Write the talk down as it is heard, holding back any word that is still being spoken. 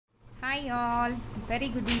Hi all, very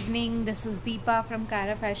good evening. This is Deepa from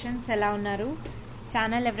Kayra Fashions. ఎలా ఉన్నారు?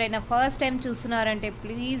 Channel ఎవరైనా first time చూస్తున్నారంటే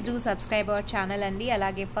please do subscribe our channel అండి.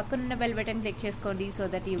 అలాగే పక్కనున్న bell button click చేసుకోండి so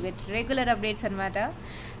that you get regular updates అనమాట.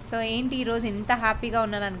 So ఏంటి ఈరోజు ఇంత హ్యాపీగా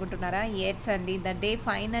ఉన్నాను అనుకుంటున్నారా? ఎస్ అండి, the day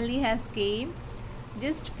finally has came.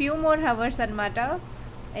 Just few more hours అనమాట.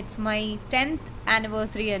 It's my 10th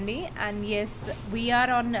anniversary andi, and yes, we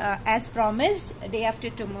are on as promised, day after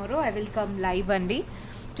tomorrow I will come live andi.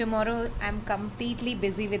 Tomorrow I'm completely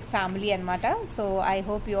busy with family anamata, so I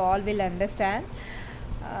hope you all will understand.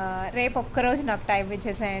 రేపు ఒక్కరోజు నాకు time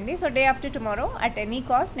ఇచ్చేసేయండి. So day after tomorrow at any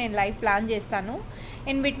cost నేను live plan చేస్తాను.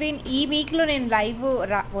 In between ఈ వీక్లో నేను live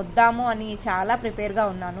వద్దాము అని చాలా ప్రిపేర్గా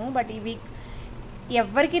ఉన్నాను. బట్ ఈ వీక్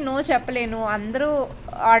ఎవరికి నో చెప్పలేను. అందరూ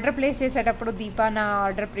ఆర్డర్ ప్లేస్ చేసేటప్పుడు దీపా నా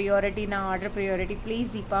order priority please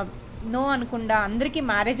Deepa no అనకుండా అందరికీ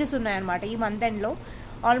మ్యారేజెస్ ఉన్నాయన్నమాట ఈ మంత్ ఎండ్లో.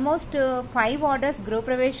 ఆల్మోస్ట్ 5 ఆర్డర్స్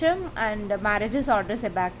గృహప్రవేశం and marriages orders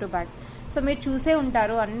back to back. So మీరు చూసే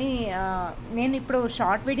ఉంటారు అన్నీ. నేను ఇప్పుడు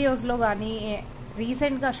షార్ట్ వీడియోస్లో కానీ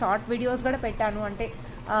రీసెంట్గా షార్ట్ వీడియోస్ కూడా పెట్టాను. అంటే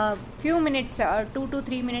few minutes 2 to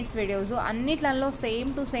 3 minutes videos అన్నిట్లలో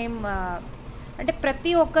సేమ్ టు సేమ్, అంటే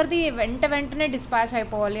ప్రతి ఒక్కరిది వెంటనే డిస్పాచ్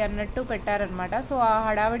అయిపోవాలి అన్నట్టు పెట్టారనమాట. సో ఆ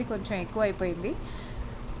హడావిడి కొంచెం ఎక్కువ అయిపోయింది.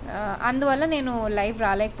 అందువల్ల నేను లైవ్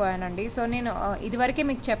రాలేకపోయానండి. సో నేను ఇదివరకే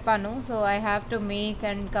మీకు చెప్పాను. So I have to make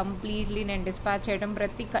and completely నేను డిస్పాచ్ చేయడం,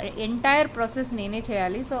 ప్రతి ఎంటైర్ ప్రాసెస్ నేనే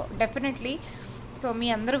చేయాలి. సో డెఫినెట్లీ సో మీ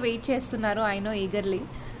అందరూ వెయిట్ చేస్తున్నారు, ఐ నో ఈగర్లీ.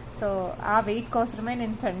 సో ఆ వెయిట్ కోసమే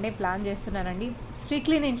నేను సండే ప్లాన్ చేస్తున్నానండి.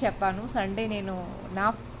 స్ట్రిక్ట్లీ నేను చెప్పాను, సండే నేను నా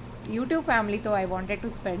యూట్యూబ్ ఫ్యామిలీతో I wanted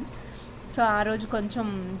to spend. So ఆ రోజు కొంచెం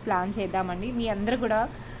ప్లాన్ చేద్దామండి. మీ అందరూ కూడా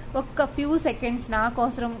ఒక్క ఫ్యూ సెకండ్స్ నా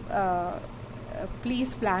కోసం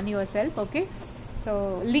please plan your self, okay? So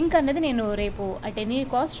link అనేది నేను రేపు అట్ ఎనీ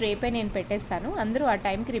కాస్ట్ రేపే నేను పెట్టేస్తాను. అందరూ ఆ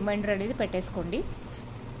టైంకి రిమైండర్ అనేది పెట్టేసుకోండి.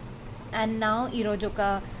 అండ్ నా ఈరోజు ఒక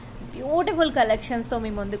బ్యూటిఫుల్ కలెక్షన్స్తో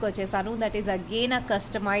మీ ముందుకు వచ్చేసాను. That is again a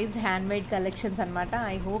customized handmade collections అనమాట.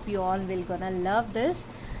 I hope you all will gonna love this.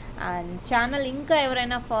 And channel ఇంకా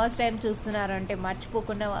ఎవరైనా ఫస్ట్ టైం చూస్తున్నారంటే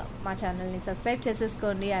మర్చిపోకుండా మా ఛానల్ని సబ్స్క్రైబ్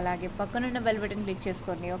చేసేసుకోండి. అలాగే పక్కనున్న బెల్ బటన్ క్లిక్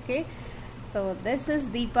చేసుకోండి, okay? So this is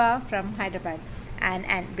Deepa from Hyderabad.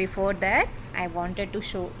 And before that I wanted to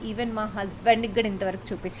show, even మా హస్బెండ్కి కూడా ఇంతవరకు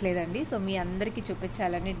చూపించలేదండి. సో మీ అందరికీ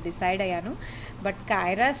చూపించాలని డిసైడ్ అయ్యాను. బట్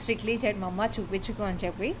కైరా స్ట్రిక్ట్లీ చేయడం మా అమ్మ చూపించుకో అని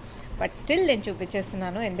చెప్పి, బట్ స్టిల్ నేను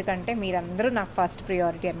చూపించేస్తున్నాను. ఎందుకంటే మీరందరూ నాకు ఫస్ట్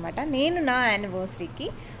ప్రియారిటీ అనమాట. నేను నా యానివర్సరీకి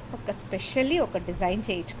స్పెషల్లీ ఒక డిజైన్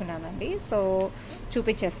చేయించుకున్నానండి. సో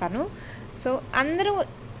చూపించేస్తాను. సో అందరూ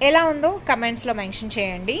ఎలా ఉందో కమెంట్స్లో మెన్షన్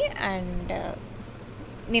చేయండి. అండ్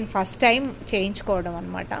నేను ఫస్ట్ టైం చేయించుకోవడం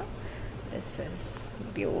అనమాట. This is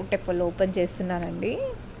beautiful. ఓపెన్ చేస్తున్నానండి.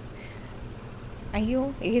 అయ్యో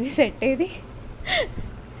ఏది సెట్ ఏది,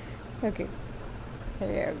 ఓకే.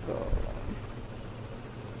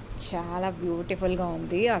 చాలా బ్యూటిఫుల్గా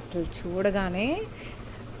ఉంది. అసలు చూడగానే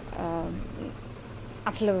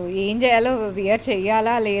అసలు ఏం చేయాలో వియర్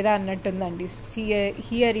చెయ్యాలా లేదా అన్నట్టుందండి.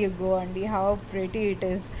 హియర్ యు గో అండి, how pretty it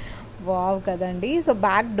is. Wow కదండి. సో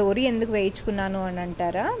బ్యాక్ డోరీ ఎందుకు వేయించుకున్నాను అని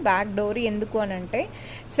అంటారా? బ్యాక్ డోరీ ఎందుకు అని అంటే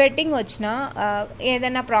స్వెట్టింగ్ వచ్చినా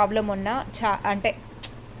ఏదైనా ప్రాబ్లం ఉన్నా అంటే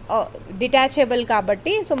డిటాచబుల్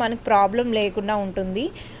కాబట్టి సో మనకు ప్రాబ్లం లేకుండా ఉంటుంది.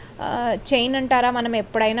 చైన్ అంటారా, మనం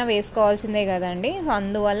ఎప్పుడైనా వేసుకోవాల్సిందే కదండి.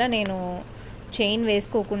 అందువల్ల నేను చైన్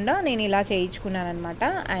వేసుకోకుండా నేను ఇలా చేయించుకున్నాను అనమాట.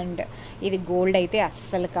 అండ్ ఇది గోల్డ్ అయితే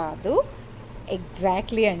అస్సలు కాదు.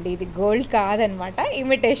 ఎగ్జాక్ట్లీ అండి, ఇది గోల్డ్ కాదనమాట,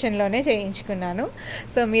 ఇమిటేషన్లోనే చేయించుకున్నాను.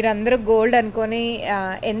 సో మీరందరూ గోల్డ్ అనుకొని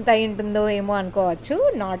ఎంత అయి ఉంటుందో ఏమో అనుకోవచ్చు.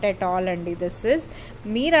 నాట్ ఎట్ ఆల్ అండి. దిస్ ఇస్,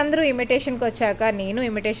 మీరందరూ ఇమిటేషన్కి వచ్చాక నేను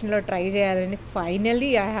ఇమిటేషన్లో ట్రై చేయాలని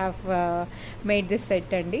finally I have made this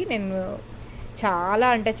set అండి. నేను చాలా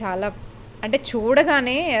అంటే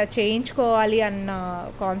చూడగానే చేయించుకోవాలి అన్న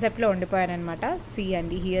కాన్సెప్ట్లో ఉండిపోయాను అనమాట. సీ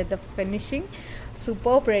అండి, here the finishing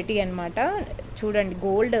super pretty అనమాట. చూడండి,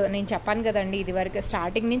 గోల్డ్ నేను చెప్పాను కదండి, ఇది వరకు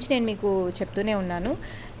స్టార్టింగ్ నుంచి నేను మీకు చెప్తూనే ఉన్నాను.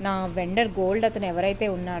 నా వెండర్ గోల్డ్ అతను ఎవరైతే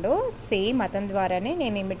ఉన్నాడో సేమ్ అతని ద్వారానే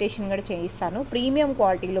నేను ఇమిటేషన్ కూడా చేయిస్తాను. ప్రీమియం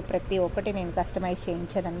క్వాలిటీలో ప్రతి ఒక్కటి నేను కస్టమైజ్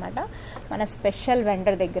చేయించేదనమాట మన స్పెషల్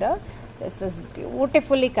వెండర్ దగ్గర. దిస్ ఇస్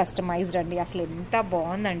బ్యూటిఫుల్లీ కస్టమైజ్డ్ అండి. అసలు ఎంత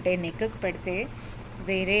బాగుందంటే నెక్కి పెడితే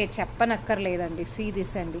వేరే చెప్పనక్కర్లేదండి. సీ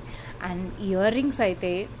దిస్ అండి. అండ్ ఇయర్ రింగ్స్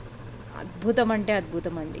అయితే అద్భుతం అంటే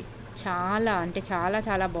అద్భుతం అండి.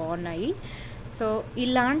 చాలా బాగున్నాయి. సో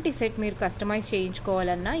ఇలాంటి సెట్ మీరు customise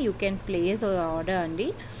చేయించుకోవాలన్నా you can place order అండి.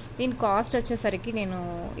 దీని కాస్ట్ వచ్చేసరికి నేను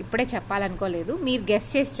ఇప్పుడే చెప్పాలనుకోలేదు, మీరు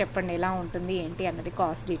గెస్ట్ చేసి చెప్పండి ఎలా ఉంటుంది ఏంటి అన్నది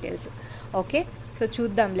కాస్ట్ డీటెయిల్స్, ఓకే? సో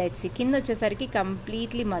చూద్దాం, లెట్స్ సీ. కింద వచ్చేసరికి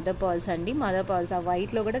కంప్లీట్లీ మదర్ పర్ల్స్ అండి. మదర్ పర్ల్స్ ఆ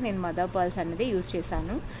వైట్లో కూడా నేను మదర్ పర్ల్స్ అనేది యూజ్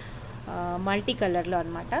చేశాను. మల్టీ కలర్లో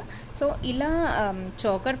అనమాట. సో ఇలా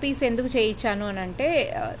చోకర్ పీస్ ఎందుకు చేయించాను అని అంటే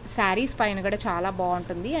శారీస్ పైన కూడా చాలా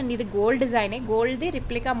బాగుంటుంది. అండ్ ఇది గోల్డ్ డిజైనే, గోల్డ్ది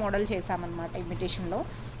రిప్లికా మోడల్ చేసామన్నమాట ఇమిటేషన్లో.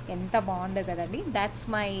 ఎంత బాగుందో కదండి. దాట్స్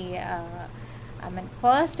మై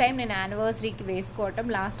ఫస్ట్ టైం నేను యానివర్సరీకి వేసుకోవటం.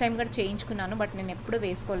 లాస్ట్ టైం కూడా చేయించుకున్నాను, బట్ నేను ఎప్పుడు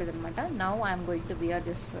వేసుకోలేదనమాట. Now I'm going to we're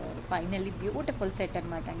this finally beautiful set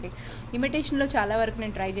అనమాట అండి. ఇమిటేషన్లో చాలా వరకు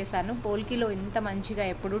నేను ట్రై చేశాను, పోల్కీలో ఇంత మంచిగా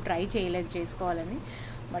ఎప్పుడూ ట్రై చేయలేదు చేసుకోవాలని,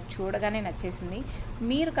 బట్ చూడగానే నచ్చేసింది.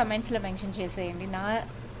 మీరు కమెంట్స్లో మెన్షన్ చేసేయండి నా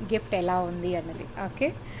గిఫ్ట్ ఎలా ఉంది అన్నది. Okay,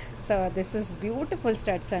 so this is beautiful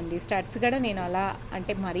studs అండి. స్టడ్స్ కూడా నేను అలా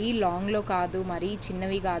అంటే మరీ లాంగ్లో కాదు, మరీ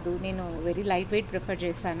చిన్నవి కాదు, నేను వెరీ లైట్ వెయిట్ ప్రిఫర్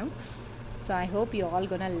చేశాను. So I hope you all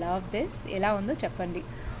gonna love this. ఎలా ఉందో చెప్పండి.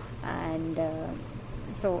 అండ్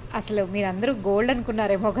సో అసలు మీరందరూ గోల్డ్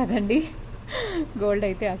అనుకున్నారేమో కదండి, గోల్డ్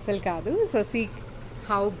అయితే అస్సలు కాదు. So see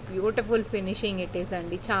how beautiful finishing it is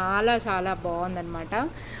అండి. చాలా చాలా బాగుందనమాట.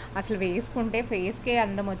 అసలు వేసుకుంటే ఫేస్కే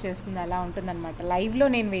అందం వచ్చేస్తుంది, అలా ఉంటుందన్నమాట. లైవ్లో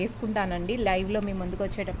నేను వేసుకుంటానండి. లైవ్లో మీ ముందుకు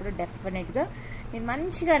వచ్చేటప్పుడు డెఫినెట్గా నేను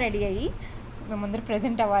మంచిగా రెడీ అయ్యి మీ ముందర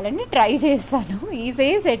ప్రజెంట్ అవ్వాలని ట్రై చేస్తాను.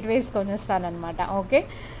 ఈజీ సెట్ వేసుకొని వస్తానమాట. Okay,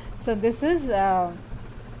 so this is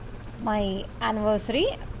my anniversary,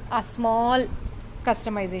 a small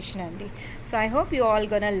customization అండి. So I hope you all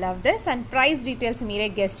gonna love this. And price details మీరే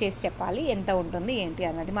గెస్ చేసి చెప్పాలి ఎంత ఉంటుంది ఏంటి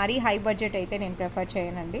అన్నది. మరీ హై బడ్జెట్ అయితే నేను ప్రిఫర్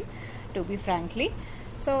చేయనండి, to be frankly.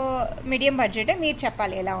 So medium బడ్జెటే, మీరు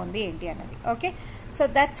చెప్పాలి ఎలా ఉంది ఏంటి అన్నది. ఓకే, సో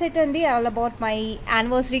దట్స్ ఇట్ అండి, all about my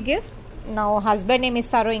anniversary gift. నా హస్బెండ్ ఏమి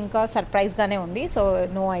ఇస్తారో ఇంకా సర్ప్రైజ్గానే ఉంది, so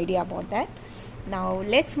no idea about that. Now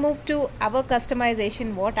let's move to our customization,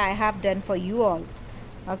 what I have done for you all.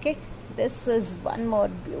 Okay, this is one more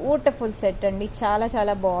beautiful set అండి. చాలా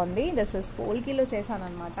చాలా బాగుంది. This is పోల్కీలో చేశాను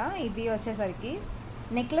అనమాట. ఇది వచ్చేసరికి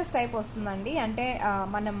నెక్లెస్ టైప్ వస్తుందండి. అంటే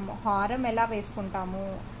మనం హారం ఎలా వేసుకుంటాము,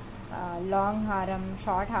 లాంగ్ హారం,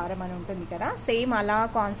 షార్ట్ హారం అని ఉంటుంది కదా, సేమ్ అలా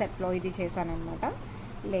కాన్సెప్ట్లో ఇది చేశాను అనమాట.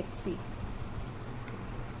 Let's see.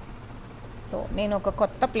 సో నేను ఒక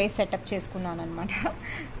కొత్త ప్లేస్ సెటప్ చేసుకున్నాను అనమాట.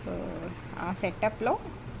 సో ఆ సెటప్లో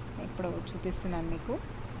ఇప్పుడు చూపిస్తున్నాను మీకు.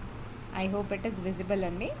 I hope it is visible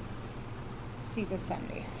అండి. సీ దిస్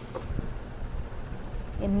అండి,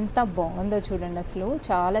 ఎంత బాగుందో చూడండి. అసలు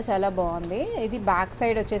చాలా చాలా బాగుంది. ఇది బ్యాక్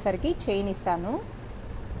సైడ్ వచ్చేసరికి చైన్ ఇస్తాను.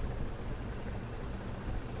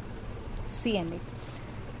 సీ అండి,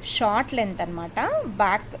 షార్ట్ లెంత్ అనమాట,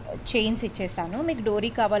 బ్యాక్ చైన్స్ ఇచ్చేసాను. మీకు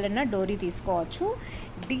డోరీ కావాలన్నా డోరీ తీసుకోవచ్చు.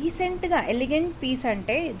 డీసెంట్గా ఎలిగెంట్ పీస్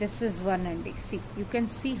అంటే దిస్ ఇస్ వన్ అండి. See you can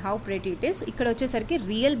see how pretty it is. ఇక్కడ వచ్చేసరికి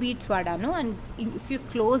రియల్ బీడ్స్ వాడాను. అండ్ ఇఫ్ యూ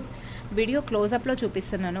వీడియో క్లోజప్లో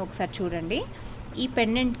చూపిస్తున్నాను, ఒకసారి చూడండి. ఈ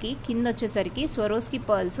పెండెంట్కి కింద వచ్చేసరికి స్వరోస్కి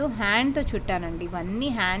పర్ల్స్ హ్యాండ్తో చుట్టానండి. ఇవన్నీ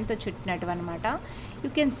హ్యాండ్తో చుట్టినట్టు అనమాట.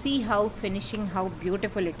 You can see how finishing, how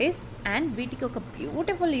beautiful it is. And వీటికి ఒక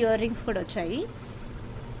బ్యూటిఫుల్ ఇయర్ రింగ్స్ కూడా వచ్చాయి.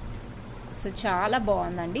 సో చాలా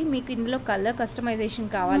బాగుందండి. మీకు ఇందులో కలర్ కస్టమైజేషన్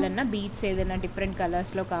కావాలన్నా, బీడ్స్ ఏదైనా డిఫరెంట్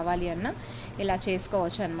కలర్స్లో కావాలి అన్నా ఇలా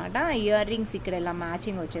చేసుకోవచ్చు అనమాట. ఇయర్ రింగ్స్ ఇక్కడ ఇలా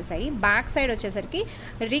మ్యాచింగ్ వచ్చేసాయి. బ్యాక్ సైడ్ వచ్చేసరికి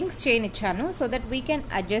రింగ్స్ చైన్ ఇచ్చాను, so that we can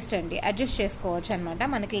adjust చేసుకోవచ్చు అనమాట.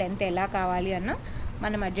 మనకి లెంత్ ఎలా కావాలి అన్నా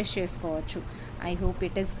మనం అడ్జస్ట్ చేసుకోవచ్చు. I hope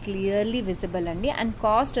it is clearly visible అండి. అండ్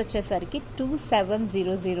కాస్ట్ వచ్చేసరికి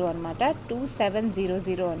 2700 అనమాట.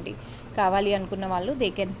 2700 అండి. కావాలి అనుకున్న వాళ్ళు they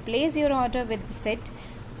can place your order with the set.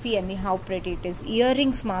 See అండి how pretty it is. Ear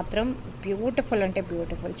rings మాత్రం బ్యూటిఫుల్ అంటే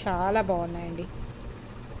బ్యూటిఫుల్, చాలా బాగున్నాయండి.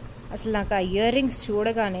 అసలు నాకు ఆ ఇయర్ రింగ్స్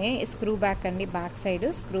చూడగానే స్క్రూ బ్యాక్ అండి, బ్యాక్ సైడ్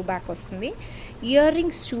స్క్రూ బ్యాక్ వస్తుంది. ఇయర్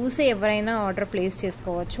రింగ్స్ చూసే ఎవరైనా ఆర్డర్ ప్లేస్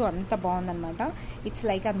చేసుకోవచ్చు, అంత బాగుందనమాట. ఇట్స్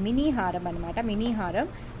లైక్ ఆ మినీ హారం అనమాట. మినీ హారం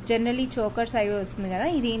జనరలీ చోకర్ సైడ్ వస్తుంది కదా,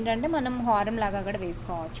 ఇది ఏంటంటే మనం హారం లాగా కూడా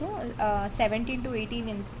వేసుకోవచ్చు. 17 to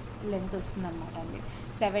 18 లెంత్ వస్తుంది అనమాట అండి.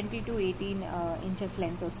 70 to 18 ఇంచెస్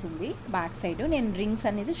లెంత్ వస్తుంది బ్యాక్ సైడ్. నేను రింగ్స్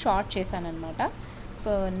అనేది షార్ట్ చేశాను అనమాట.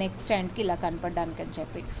 సో నెక్ స్టాండ్కి ఇలా కనపడడానికి అని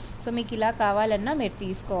చెప్పి. సో మీకు ఇలా కావాలన్నా మీరు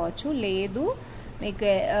తీసుకోవచ్చు. లేదు మీకు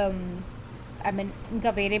ఐ మీన్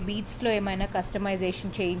ఇంకా వేరే బీడ్స్లో ఏమైనా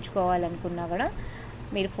కస్టమైజేషన్ చేయించుకోవాలనుకున్నా కూడా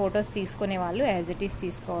మీరు ఫొటోస్ తీసుకునే వాళ్ళు యాజ్ ఇట్ ఈస్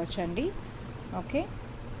తీసుకోవచ్చు అండి. ఓకే,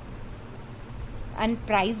 అండ్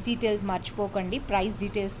ప్రైస్ డీటెయిల్స్ మర్చిపోకండి. ప్రైస్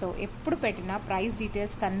డీటెయిల్స్తో ఎప్పుడు పెట్టినా ప్రైస్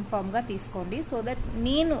డీటెయిల్స్ కన్ఫర్మ్గా తీసుకోండి. సో దట్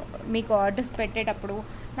నేను మీకు ఆర్డర్స్ పెట్టేటప్పుడు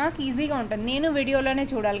నాకు ఈజీగా ఉంటుంది. నేను వీడియోలోనే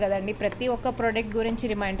చూడాలి కదండి, ప్రతి ఒక్క ప్రోడక్ట్ గురించి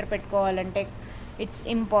రిమైండర్ పెట్టుకోవాలంటే ఇట్స్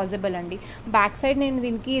ఇంపాసిబుల్ అండి. బ్యాక్ సైడ్ నేను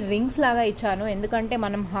దీనికి రింగ్స్ లాగా ఇచ్చాను, ఎందుకంటే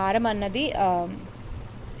మనం హారం అన్నది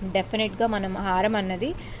డెఫినెట్గా మనం హారం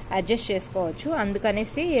అన్నది అడ్జస్ట్ చేసుకోవచ్చు.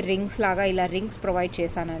 అందుకనేసి రింగ్స్ లాగా ఇలా రింగ్స్ ప్రొవైడ్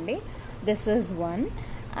చేశానండి. This is one.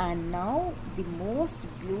 And now the most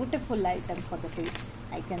beautiful item for the day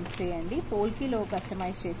I can say అండి. పోల్కీలో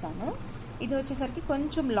కస్టమైజ్ చేశాను. ఇది వచ్చేసరికి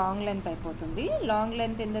కొంచెం లాంగ్ లెంత్ అయిపోతుంది. Long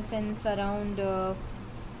length in the sense around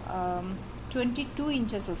 22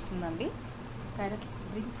 inches వస్తుందండి. కరెక్ట్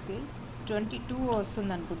బ్రింగ్ స్కేల్ 22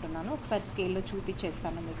 వస్తుంది అనుకుంటున్నాను. ఒకసారి స్కేల్లో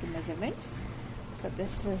చూపించేస్తాను మీకు measurements. So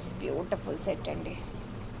this is beautiful set అండి.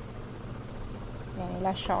 నేను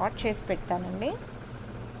ఇలా షార్ట్ చేసి పెడతానండి,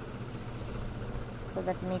 సో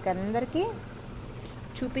దట్ మీకు అందరికీ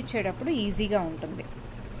చూపించేటప్పుడు ఈజీగా ఉంటుంది.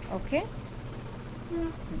 Okay,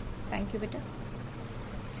 thank you beta.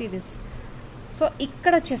 See this. So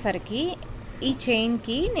ఇక్కడ వచ్చేసరికి ఈ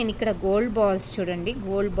చైన్కి నేను ఇక్కడ గోల్డ్ బాల్స్ చూడండి,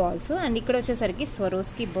 గోల్డ్ బాల్స్, అండ్ ఇక్కడ వచ్చేసరికి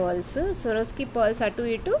స్వరోస్కి పర్ల్స్ అటు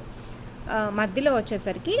ఇటు మధ్యలో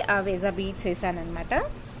వచ్చేసరికి ఆ వేజా beads వేసానమాట.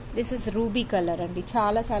 This is ruby colour అండి,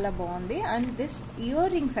 చాలా చాలా బాగుంది. అండ్ దిస్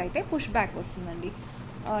ఇయర్ రింగ్స్ అయితే పుష్ బ్యాక్ వస్తుందండి.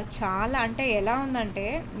 చాలా అంటే ఎలా ఉందంటే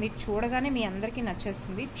మీరు చూడగానే మీ అందరికీ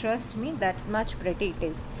నచ్చేస్తుంది. Trust me, that much pretty it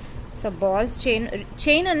is. So balls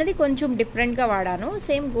chain అనేది కొంచెం డిఫరెంట్గా వాడాను.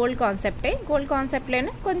 సేమ్ గోల్డ్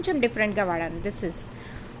కాన్సెప్ట్లోనే కొంచెం డిఫరెంట్గా వాడాను. This is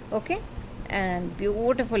okay. And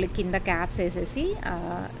beautiful కింద క్యాప్స్ వేసేసి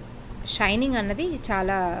షైనింగ్ అన్నది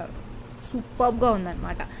చాలా సూపర్గా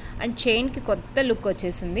ఉందన్నమాట. అండ్ చైన్కి కొత్త లుక్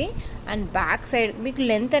వచ్చేసింది. అండ్ బ్యాక్ సైడ్ మీకు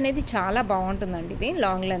లెంత్ అనేది చాలా బాగుంటుందండి. ఇది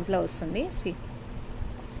లాంగ్ లెంత్లో వస్తుంది. సి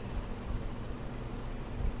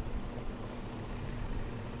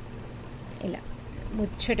ఇలా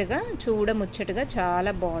ముచ్చటగా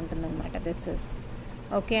చాలా బాగుంటుంది అనమాట. దిస్ ఇస్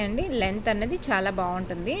ఓకే అండి. లెంత్ అనేది చాలా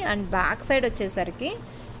బాగుంటుంది. అండ్ బ్యాక్ సైడ్ వచ్చేసరికి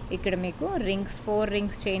ఇక్కడ మీకు rings 4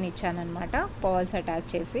 rings chain ఇచ్చానమాట, pearls attach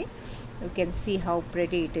చేసి. You can see how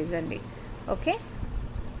pretty it is అండి. ఓకే,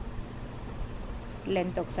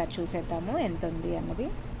 లెంత్ ఒకసారి చూసేద్దాము ఎంత ఉంది అన్నది.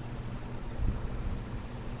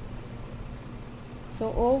 సో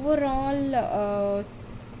ఓవరాల్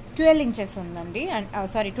 12 ఇంచెస్ ఉందండి. అండ్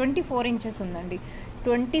 24 ఇంచెస్ ఉందండి.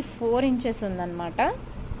 24 ఇంచెస్ ఉందన్నమాట.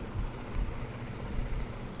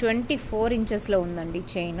 24 ఇంచెస్లో ఉందండి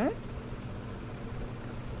చైన్.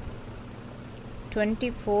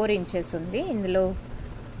 24 ఇంచెస్ ఉంది. ఇందులో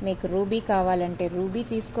మీకు రూబీ కావాలంటే రూబీ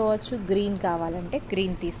తీసుకోవచ్చు, గ్రీన్ కావాలంటే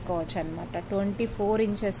గ్రీన్ తీసుకోవచ్చు అనమాట. 24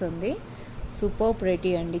 ఇంచెస్ ఉంది. సూపర్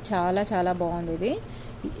ప్రెటీ అండి, చాలా చాలా బాగుంది. ఇది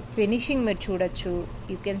ఫినిషింగ్ మీరు చూడొచ్చు.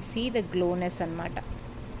 You can see the glowness అనమాట.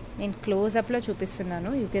 నేను క్లోజ్అప్లో చూపిస్తున్నాను.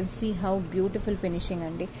 You can see how beautiful finishing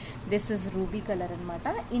అండి. దిస్ ఇస్ రూబీ కలర్ అనమాట.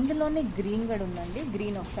 ఇందులోనే గ్రీన్ కూడా ఉందండి.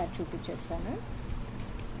 గ్రీన్ ఒకసారి చూపించేస్తాను.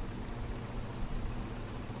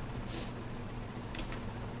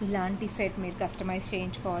 ఇలాంటి సెట్ మీరు customise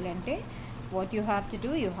చేయించుకోవాలంటే what you have to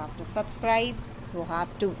do, you have to subscribe, you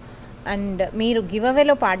have to. And మీరు గివ్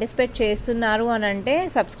అవేలో పార్టిసిపేట్ చేస్తున్నారు అని అంటే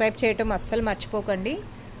సబ్స్క్రైబ్ చేయటం అస్సలు మర్చిపోకండి.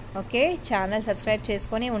 ఓకే, ఛానల్ సబ్స్క్రైబ్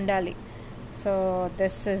చేసుకొని ఉండాలి. So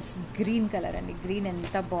this is green colour అండి. గ్రీన్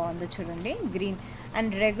ఎంత బాగుందో చూడండి, గ్రీన్.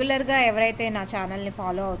 అండ్ రెగ్యులర్గా ఎవరైతే నా ఛానల్ని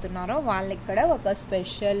ఫాలో అవుతున్నారో వాళ్ళకి ఇక్కడ ఒక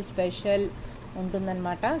స్పెషల్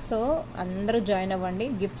ఉంటుందన్నమాట. సో అందరూ జాయిన్ అవ్వండి.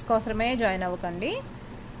 గిఫ్ట్స్ కోసమే జాయిన్ అవ్వకండి.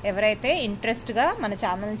 ఎవరైతే ఇంట్రెస్ట్గా మన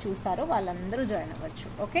ఛానల్ని చూస్తారో వాళ్ళందరూ జాయిన్ అవ్వచ్చు.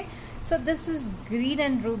 Okay, so this is green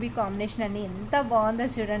and ruby combination అండి. ఎంత బాగుందో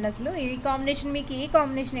చూడండి. అసలు ఈ కాంబినేషన్ మీకు ఏ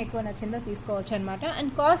కాంబినేషన్ ఎక్కువ నచ్చిందో తీసుకోవచ్చు అనమాట.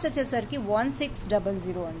 అండ్ కాస్ట్ వచ్చేసరికి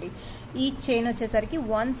 1600 అండి. ఈచ్ చైన్ వచ్చేసరికి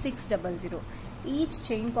 1600. ఈచ్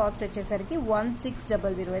చైన్ కాస్ట్ వచ్చేసరికి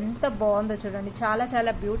 1600. ఎంత బాగుందో చూడండి, చాలా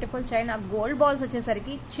చాలా బ్యూటిఫుల్ చైన్. ఆ గోల్డ్ బాల్స్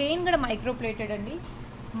వచ్చేసరికి చైన్ కూడా మైక్రో ప్లేటెడ్ అండి.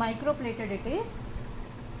 Micro plated it is.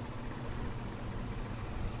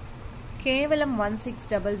 కేవలం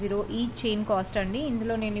 1600 ఈ చైన్ కాస్ట్ అండి.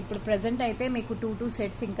 ఇందులో నేను ఇప్పుడు ప్రజెంట్ అయితే మీకు 2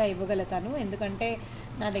 సెట్స్ ఇంకా ఇవ్వగలుగుతాను, ఎందుకంటే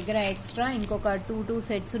నా దగ్గర ఎక్స్ట్రా ఇంకొక 2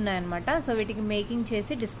 సెట్స్ ఉన్నాయన్నమాట. సో వీటికి మేకింగ్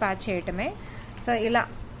చేసి డిస్పాచ్ చేయటమే. సో ఇలా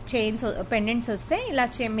చైన్స్ పెండెంట్స్ వస్తే ఇలా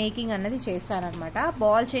మేకింగ్ అన్నది చేస్తారనమాట.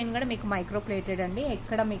 బాల్ చైన్ కూడా మీకు మైక్రో ప్లేటెడ్ అండి.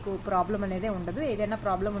 ఎక్కడ మీకు ప్రాబ్లం అనేది ఉండదు. ఏదైనా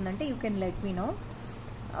ప్రాబ్లం ఉందంటే you can let me no.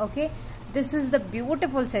 Okay, this is the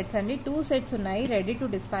beautiful sets అండి. 2 సెట్స్ ఉన్నాయి రెడీ టు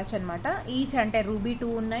డిస్పాచ్ అనమాట. ఈచ్ అంటే రూబీ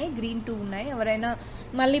 2 ఉన్నాయి, గ్రీన్ 2 ఉన్నాయి. ఎవరైనా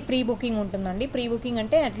మళ్ళీ ప్రీ బుకింగ్ ఉంటుందండి. ప్రీ బుకింగ్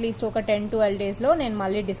అంటే అట్లీస్ట్ ఒక 10-12 డేస్లో నేను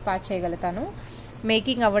మళ్ళీ డిస్పాచ్ చేయగలుగుతాను.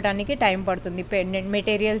 మేకింగ్ అవ్వడానికి టైం పడుతుంది.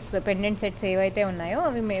 పెండెంట్ సెట్స్ ఏవైతే ఉన్నాయో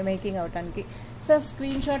అవి మేకింగ్ అవ్వడానికి. సో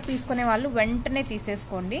స్క్రీన్ షాట్ తీసుకునే వాళ్ళు వెంటనే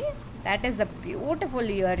తీసేసుకోండి. That is the beautiful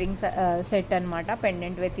ear rings set అనమాట,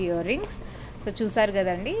 pendant with ear rings. So చూసారు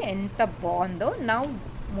కదండి ఎంత బాగుందో. Now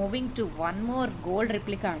moving to one more gold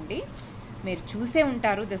replica అండి. మీరు చూసే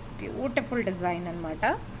ఉంటారు దిస్ బ్యూటిఫుల్ డిజైన్ అనమాట.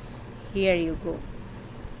 Here you go.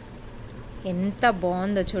 ఎంత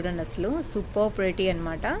బాగుందో చూడండి, అసలు సూపర్ ప్రెటీ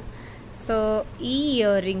అనమాట. సో ఈ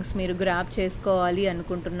ఇయర్ రింగ్స్ మీరు గ్రాప్ చేసుకోవాలి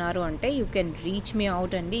అనుకుంటున్నారు అంటే you can reach me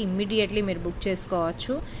out అండి. ఇమ్మీడియట్లీ మీరు బుక్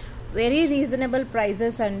చేసుకోవచ్చు. వెరీ రీజనబుల్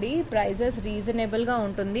ప్రైజెస్ అండి. ప్రైజెస్ రీజనబుల్గా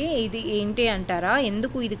ఉంటుంది. ఇది ఏంటి అంటారా,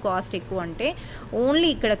 ఎందుకు ఇది కాస్ట్ ఎక్కువ అంటే, ఓన్లీ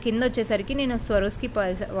ఇక్కడ కింద వచ్చేసరికి నేను స్వరోస్కి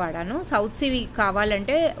పర్ల్స్ వాడాను. సౌత్ సీ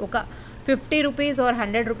కావాలంటే ఒక 50 రూపీస్ ఆర్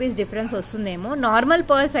 100 రూపీస్ డిఫరెన్స్ వస్తుందేమో. నార్మల్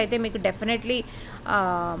పర్ల్స్ అయితే మీకు డెఫినెట్లీ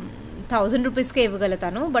 1000 రూపీస్కే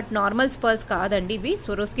ఇవ్వగలుగుతాను. బట్ నార్మల్స్ పర్ల్స్ కాదండి ఇవి,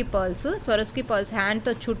 స్వరోస్కి పర్ల్స్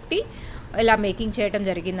హ్యాండ్తో చుట్టి ఇలా మేకింగ్ చేయడం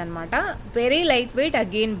జరిగిందనమాట. Very light weight,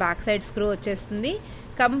 again back side screw వచ్చేస్తుంది.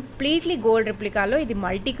 Completely gold రిప్లికాలో. ఇది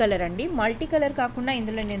మల్టీ కలర్ అండి. మల్టీ కలర్ కాకుండా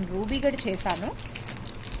ఇందులో నేను రూబీ కూడా చేశాను.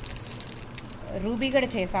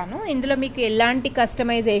 ఇందులో మీకు ఎలాంటి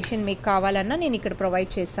కస్టమైజేషన్ మీకు కావాలన్నా నేను ఇక్కడ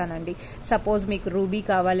ప్రొవైడ్ చేస్తానండి. సపోజ్ మీకు రూబీ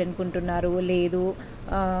కావాలనుకుంటున్నారు, లేదు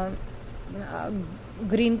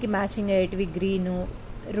గ్రీన్కి మ్యాచింగ్ అయ్యేటివి గ్రీను,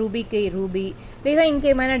 రూబీకి రూబీ, లేదా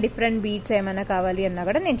ఇంకేమైనా డిఫరెంట్ బీట్స్ ఏమైనా కావాలి అన్నా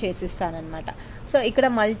కూడా నేను చేసిస్తానమాట. సో ఇక్కడ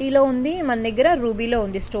మల్టీలో ఉంది, మన దగ్గర రూబీలో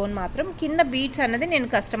ఉంది స్టోన్ మాత్రం. కింద బీట్స్ అన్నది నేను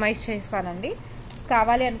కస్టమైజ్ చేస్తానండి.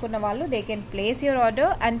 కావాలి అనుకున్న వాళ్ళు they can place your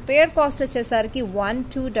order. And pair cost వచ్చేసరికి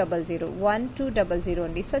 1200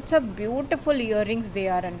 అండి. Such a beautiful ear rings they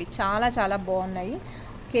are అండి. చాలా చాలా బాగున్నాయి.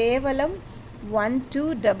 కేవలం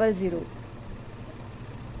 1200,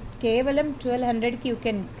 కేవలం 1200కి you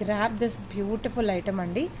can grab this beautiful item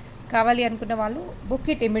అండి. కావాలి అనుకున్న వాళ్ళు బుక్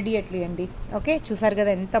ఇట్ ఇమీడియట్లీ అండి. ఓకే, చూసారు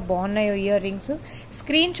కదా ఎంత బాగున్నాయో ఇయర్ రింగ్స్.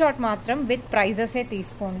 స్క్రీన్ షాట్ మాత్రం విత్ ప్రైజెసే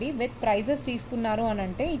తీసుకోండి. విత్ ప్రైజెస్ తీసుకున్నారు అని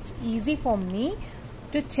అంటే it's easy for me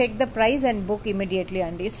to check the price and book immediately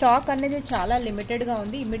అండి. స్టాక్ అనేది చాలా లిమిటెడ్గా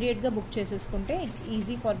ఉంది. ఇమీడియట్గా బుక్ చేసేసుకుంటే it's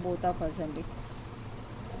easy for both of us అండి.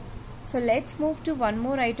 So let's move to one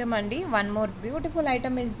more item అండి. One more beautiful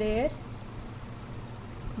item is there.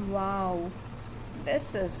 Wow, this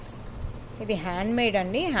is, ఇది హ్యాండ్మేడ్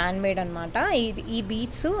అండి. హ్యాండ్మేడ్ అనమాట. ఈ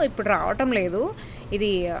బీట్స్ ఇప్పుడు రావటం లేదు.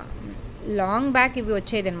 ఇది లాంగ్ బ్యాక్ ఇవి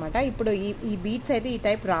వచ్చేది అనమాట. ఇప్పుడు ఈ బీట్స్ అయితే ఈ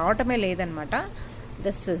టైప్ రావటమే లేదనమాట.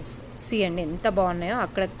 దిస్ ఇస్, సి అండి ఎంత బాగున్నాయో.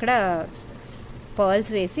 అక్కడక్కడ పర్ల్స్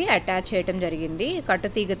వేసి అటాచ్ చేయటం జరిగింది.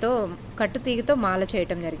 కట్టుతీగతో మాల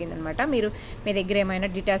చేయటం జరిగింది అనమాట. మీరు మీ దగ్గర ఏమైనా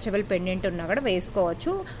డిటాచబుల్ పెండెంట్ ఉన్నా కూడా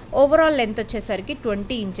వేసుకోవచ్చు. ఓవరాల్ లెంత్ వచ్చేసరికి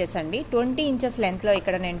 20 ఇంచెస్ అండి. 20 ఇంచెస్ లెంత్లో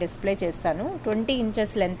ఇక్కడ నేను డిస్ప్లే చేస్తాను. 20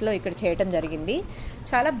 ఇంచెస్ లెంత్లో ఇక్కడ చేయటం జరిగింది.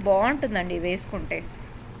 చాలా బాగుంటుందండి వేసుకుంటే,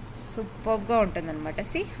 సూపర్గా ఉంటుందన్నమాట.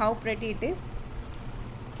 See how pretty it is.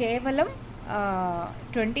 కేవలం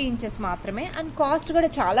 20 ఇంచెస్ మాత్రమే. అండ్ కాస్ట్ కూడా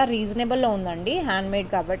చాలా రీజనబుల్లో ఉందండి. హ్యాండ్మేడ్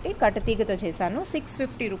కాబట్టి కట్టుతీగతో చేశాను.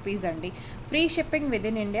 650 రూపీస్ అండి. Free shipping with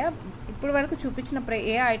in India. ఇప్పుడు వరకు చూపించిన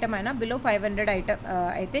ఏ ఐటమ్ అయినా బిలో 500 ఐటమ్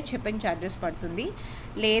అయితే షిప్పింగ్ ఛార్జెస్ పడుతుంది.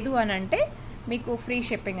 లేదు అని అంటే మీకు ఫ్రీ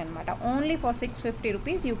షిప్పింగ్ అనమాట. Only for 650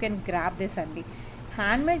 rupees you can grab this అండి.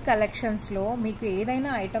 హ్యాండ్మేడ్ కలెక్షన్స్లో మీకు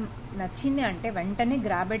ఏదైనా ఐటమ్ నచ్చింది అంటే వెంటనే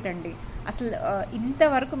గ్రాబ్ ఇట్ అండి. అసలు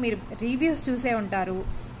ఇంతవరకు మీరు రివ్యూస్ చూసే ఉంటారు.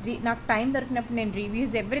 నాకు టైం దొరికినప్పుడు నేను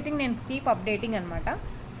రివ్యూస్ ఎవ్రీథింగ్ నేను కీప్ అప్డేటింగ్ అనమాట.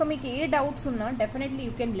 సో మీకు ఏ డౌట్స్ ఉన్నా definitely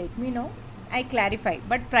you can let me no, I clarify.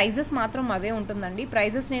 But prices మాత్రం అవే ఉంటుందండి.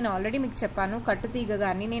 ప్రైజెస్ నేను ఆల్రెడీ మీకు చెప్పాను. కట్టుతీగ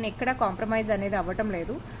కానీ నేను ఎక్కడ కాంప్రమైజ్ అనేది అవ్వటం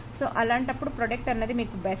లేదు. సో అలాంటప్పుడు ప్రొడక్ట్ అన్నది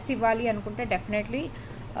మీకు బెస్ట్ ఇవ్వాలి అనుకుంటే డెఫినెట్లీ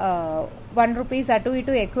 1 రూపీస్ అటు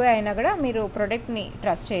ఇటు ఎక్కువ అయినా కూడా మీరు ప్రోడక్ట్ని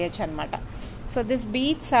ట్రస్ట్ చేయొచ్చు అనమాట. So this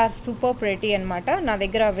beats are super pretty అనమాట. నా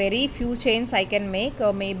దగ్గర very few chains I can make.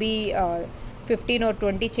 Maybe 15 or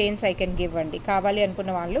 20 chains I can give అండి. కావాలి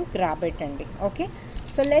అనుకున్న వాళ్ళు గ్రాబ్ ఇట్ అండి. Okay,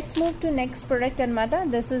 so let's move to next product అనమాట.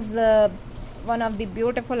 This is one of the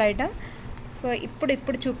beautiful item. So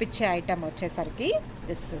ఇప్పుడు చూపించే ఐటమ్ వచ్చేసరికి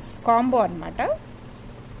దిస్ ఇస్ కాంబో అనమాట.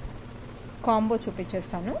 కాంబో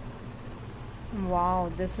చూపించేస్తాను. Wow,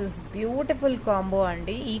 this is beautiful combo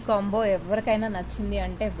అండి. ఈ కాంబో ఎవరికైనా నచ్చింది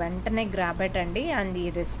అంటే వెంటనే గ్రాబ్ ఇట్ అండి. అండ్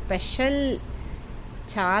ఇది స్పెషల్,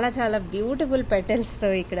 చాలా చాలా బ్యూటిఫుల్ పెటల్స్తో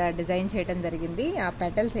ఇక్కడ డిజైన్ చేయడం జరిగింది. ఆ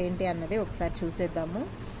పెటల్స్ ఏంటి అన్నది ఒకసారి చూసేద్దాము.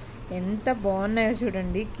 ఎంత బాగున్నాయో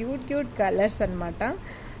చూడండి. క్యూట్ క్యూట్ కలర్స్ అనమాట.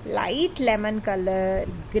 Light lemon colour,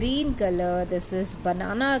 green colour, this is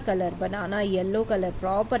banana colour, banana yellow colour,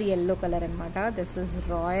 proper yellow colour అనమాట. This is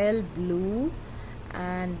royal blue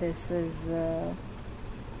and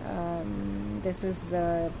this is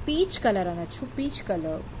peach color anachu, peach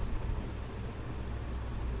color.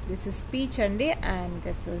 This is peach andi, and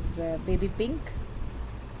this is baby pink,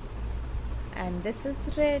 and this is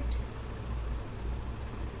red.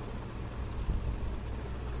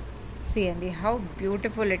 See andi how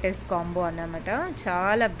beautiful it is combo anamata.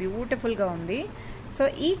 Chaala beautiful ga undi. So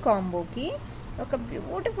ఈ కాంబోకి ఒక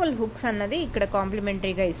beautiful hooks అన్నది ఇక్కడ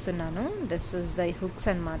కాంప్లిమెంటరీగా ఇస్తున్నాను. This is the hooks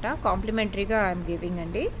అనమాట. కాంప్లిమెంటరీగా I'm giving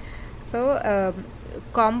అండి. So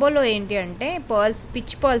కాంబోలో ఏంటి అంటే pearls,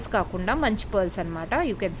 pitch pearls కాకుండా మంచి పర్ల్స్ అనమాట.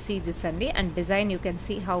 యూ కెన్ సీ దిస్ అండి. And design you can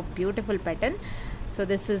see how beautiful pattern. So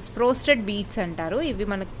this is frosted beats అంటారు. ఇవి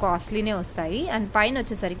మనకు కాస్ట్లీనే వస్తాయి. అండ్ పైన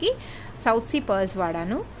వచ్చేసరికి సౌత్ సీ పర్ల్స్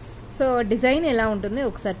వాడాను. సో డిజైన్ ఎలా ఉంటుందో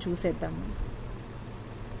ఒకసారి చూసేద్దాము.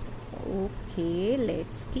 Okay,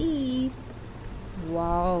 let's keep.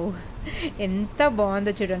 వావ్, ఎంత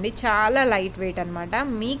బాగుందో చూడండి. చాలా లైట్ వెయిట్ అనమాట.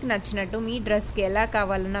 మీకు నచ్చినట్టు మీ డ్రెస్కి ఎలా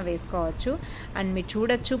కావాలన్నా వేసుకోవచ్చు. అండ్ మీరు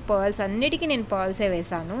చూడొచ్చు, పర్ల్స్ అన్నిటికీ నేను పర్ల్సే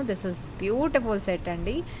వేసాను. దిస్ ఇస్ బ్యూటిఫుల్ సెట్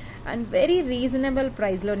అండి. అండ్ వెరీ రీజనబుల్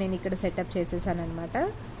ప్రైస్లో నేను ఇక్కడ సెటప్ చేసేసాను అనమాట.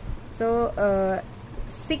 సో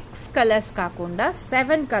 6 కలర్స్ కాకుండా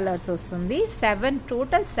 7 కలర్స్ వస్తుంది.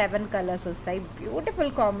 టోటల్ 7 కలర్స్ వస్తాయి.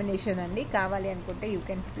 బ్యూటిఫుల్ కాంబినేషన్ అండి. కావాలి అనుకుంటే you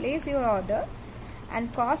can place your order. And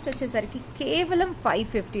cost వచ్చేసరికి కేవలం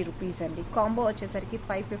 550 రూపీస్ అండి. కాంబో వచ్చేసరికి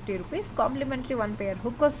 550 రూపీస్. కాంప్లిమెంటరీ 1 పెయిర్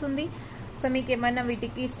హుక్ వస్తుంది. సో మీకు ఏమైనా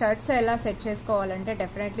వీటికి స్టడ్స్ ఎలా సెట్ చేసుకోవాలంటే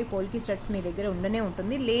డెఫినెట్లీ పోల్కి స్టడ్స్ మీ దగ్గర ఉండనే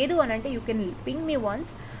ఉంటుంది. లేదు అని అంటే you can ping me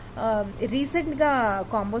once. రీసెంట్గా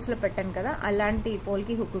కాంబోస్లో పెట్టాను కదా, అలాంటి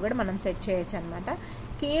పోల్కి హుక్ కూడా మనం సెట్ చేయొచ్చు అనమాట.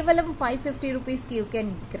 కేవలం 550 రూపీస్కి you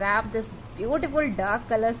can grab this beautiful dark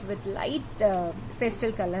colours with light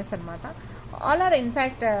pastel colours అనమాట. All are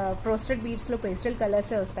in fact frosted బీడ్స్లో pastel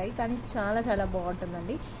కలర్సే వస్తాయి, కానీ చాలా చాలా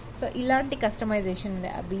బాగుంటుందండి. సో ఇలాంటి కస్టమైజేషన్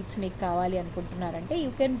బీడ్స్ మీకు కావాలి అనుకుంటున్నారంటే you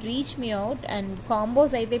can reach me out. And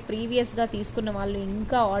combos అయితే ప్రీవియస్గా తీసుకున్న వాళ్ళు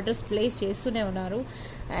ఇంకా ఆర్డర్స్ ప్లేస్ చేస్తూనే ఉన్నారు.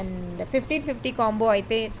 అండ్ 1550 కాంబో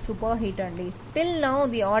అయితే సూపర్ హిట్ అండి. Till now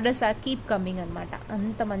the orders or keep coming అనమాట.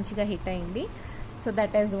 అంత మంచిగా హిట్ అయింది. సో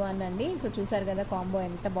దట్ ఈస్ వన్ అండి. సో చూసారు కదా కాంబో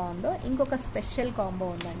ఎంత బాగుందో. ఇంకొక స్పెషల్ కాంబో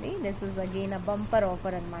ఉందండి. This is again a bumper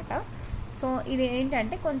offer అనమాట. సో ఇది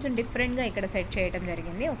ఏంటంటే కొంచెం డిఫరెంట్గా ఇక్కడ సెట్ చేయడం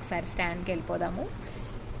జరిగింది. ఒకసారి స్టాండ్కి వెళ్ళిపోదాము.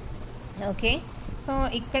 ఓకే, సో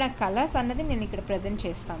ఇక్కడ కలర్స్ అన్నది నేను ఇక్కడ ప్రజెంట్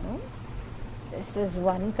చేస్తాను. దిస్ ఇస్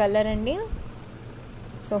 1 కలర్ అండి.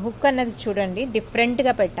 సో హుక్ అన్నది చూడండి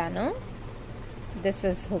డిఫరెంట్గా పెట్టాను. This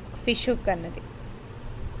is hook, fish hook అన్నది.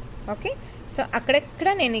 ఓకే, సో అక్కడెక్కడ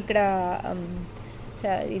నేను ఇక్కడ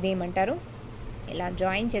ఇదేమంటారు ఇలా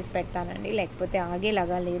జాయిన్ చేసి పెడతానండి, లేకపోతే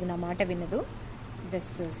ఆగేలాగా లేదు, నా మాట వినదు.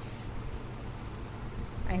 This is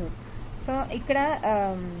I hope. So ఇక్కడ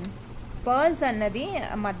పర్ల్స్ అన్నది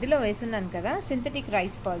మధ్యలో వేసున్నాను కదా, సింథటిక్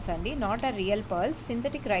రైస్ పర్ల్స్ అండి, not a real pearls,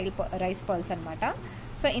 synthetic rice pearls అనమాట.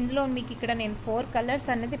 సో ఇందులో మీకు ఇక్కడ నేను 4 కలర్స్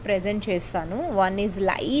అన్నది ప్రజెంట్ చేస్తాను. One is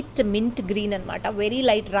light mint green అనమాట, వెరీ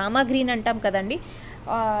లైట్ రామా గ్రీన్ అంటాం కదండి,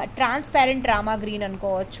 ట్రాన్స్పారెంట్ రామా గ్రీన్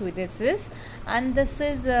అనుకోవచ్చు this is. And this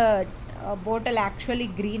is bottle actually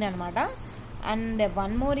green అనమాట. And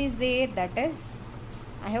one more is there, that is,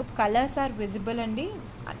 I hope colours are visible అండి,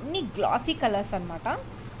 అన్ని glossy colours అనమాట.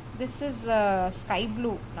 This is sky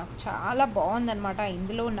blue, నాకు చాలా బాగుందనమాట.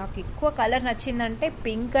 ఇందులో నాకు ఎక్కువ కలర్ నచ్చిందంటే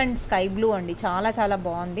పింక్ అండ్ స్కై బ్లూ అండి, చాలా చాలా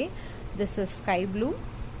బాగుంది. This is sky blue.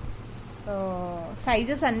 So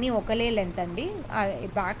sizes అన్నీ ఒకలే లెంత్ అండి.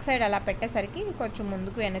 బ్యాక్ సైడ్ అలా పెట్టేసరికి కొంచెం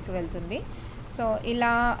ముందుకు వెనక్కి వెళ్తుంది. సో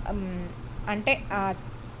ఇలా అంటే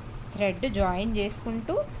థ్రెడ్ జాయిన్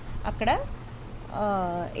చేసుకుంటూ అక్కడ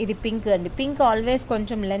ఇది పింక్ అండి. పింక్ ఆల్వేస్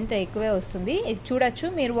కొంచెం లెంత్ ఎక్కువే వస్తుంది. ఇది చూడొచ్చు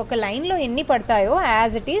మీరు, ఒక లైన్లో ఎన్ని పడతాయో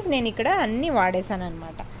యాజ్ ఇట్ ఈజ్ నేను ఇక్కడ అన్నీ వాడేసాను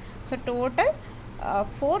అనమాట. సో టోటల్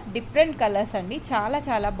 4 డిఫరెంట్ కలర్స్ అండి, చాలా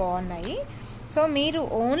చాలా బాగున్నాయి. సో మీరు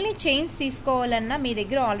ఓన్లీ చైన్స్ తీసుకోవాలన్నా మీ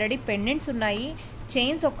దగ్గర ఆల్రెడీ పెండెంట్స్ ఉన్నాయి,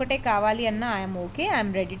 చైన్స్ ఒక్కటే కావాలి అన్నా I'm okay,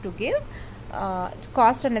 I'm ready to give.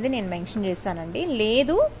 Cost అనేది నేను మెన్షన్ చేస్తానండి.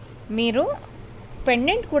 లేదు మీరు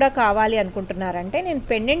పెండెంట్ కూడా కావాలి అనుకుంటున్నారంటే నేను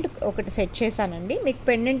పెండెంట్ ఒకటి సెట్ చేశానండి, మీకు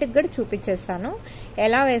పెండెంట్కి కూడా చూపించేస్తాను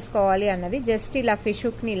ఎలా వేసుకోవాలి అన్నది. జస్ట్ ఇలా ఫిష్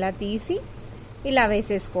హుక్ని ఇలా తీసి ఇలా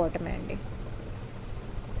వేసేసుకోవటమే అండి.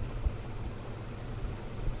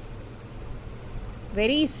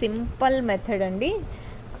 వెరీ సింపుల్ మెథడ్ అండి.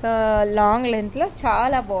 సో లాంగ్ లెంత్లో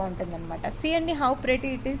చాలా బాగుంటుంది అనమాట. సీ అండి హౌ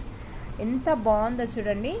ప్రెటీ ఇట్ ఈస్, ఎంత బాగుందో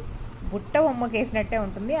చూడండి, బుట్ట బొమ్మకి వేసినట్టే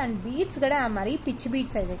ఉంటుంది. అండ్ బీడ్స్ కూడా మరీ పిచ్చి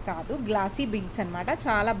బీడ్స్ అయితే కాదు, గ్లాసీ బీడ్స్ అనమాట,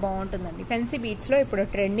 చాలా బాగుంటుందండి. ఫెన్సీ బీడ్స్లో ఇప్పుడు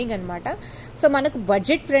ట్రెండింగ్ అనమాట. సో మనకు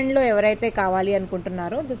బడ్జెట్ ఫ్రెండ్లో ఎవరైతే కావాలి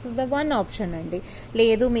అనుకుంటున్నారో this is the one option అండి.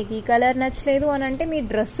 లేదు మీకు ఈ కలర్ నచ్చలేదు అని అంటే మీ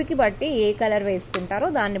డ్రెస్కి బట్టి ఏ కలర్ వేసుకుంటారో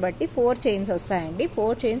దాన్ని బట్టి 4 చైన్స్ వస్తాయండి.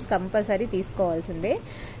 4 చైన్స్ కంపల్సరీ తీసుకోవాల్సిందే.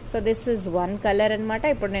 సో దిస్ ఇస్ 1 కలర్ అనమాట.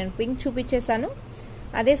 ఇప్పుడు నేను పింక్ చూపించేశాను,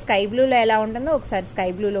 అదే స్కై బ్లూలో ఎలా ఉంటుందో ఒకసారి స్కై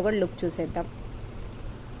బ్లూలో కూడా లుక్ చూసేద్దాం.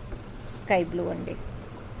 స్కై బ్లూ అండి,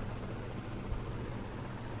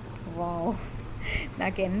 వావ్,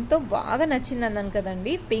 నాకు ఎంతో బాగా నచ్చింది అన్నాను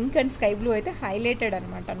కదండి. పింక్ అండ్ స్కై బ్లూ అయితే హైలైటెడ్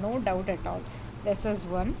అనమాట, no doubt at all. This is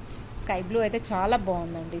 1 sky blue అయితే చాలా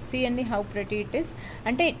బాగుందండి. సీ అండి హౌ ప్రెటీ ఇట్ ఈస్.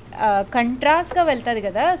 అంటే కంట్రాస్ట్గా వెళ్తుంది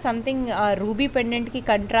కదా, సంథింగ్ రూబీ పెండెంట్కి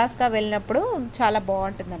కంట్రాస్ట్గా వెళ్ళినప్పుడు చాలా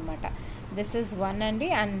బాగుంటుంది అనమాట. దిస్ ఇస్ 1 అండి.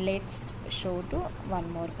 And let's show to 1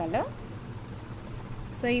 more colour.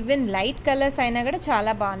 So even light colours అయినా కూడా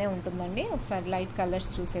చాలా బాగానే ఉంటుందండి. ఒకసారి లైట్ కలర్స్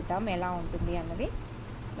చూసేద్దాం ఎలా ఉంటుంది అన్నది.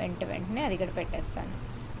 వెంటనే అది కూడా పెట్టేస్తాను.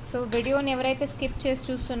 సో వీడియోని ఎవరైతే స్కిప్ చేసి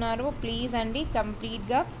చూస్తున్నారో ప్లీజ్ అండి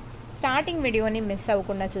కంప్లీట్గా స్టార్టింగ్ వీడియోని మిస్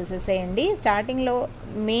అవ్వకుండా చూసేసేయండి. స్టార్టింగ్లో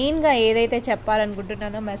మెయిన్గా ఏదైతే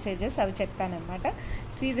చెప్పాలనుకుంటున్నానో మెసేజెస్ అవి చెప్తానమాట.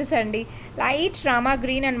 సీరియస్ అండి, లైట్ రామా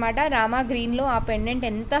గ్రీన్ అనమాట. రామా గ్రీన్లో ఆ పెండెంట్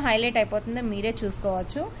ఎంత హైలైట్ అయిపోతుందో మీరే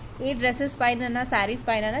చూసుకోవచ్చు. ఈ డ్రెస్సెస్ పైన శారీస్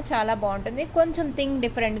పైన చాలా బాగుంటుంది. కొంచెం థింగ్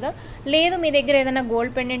డిఫరెంట్గా. లేదు మీ దగ్గర ఏదైనా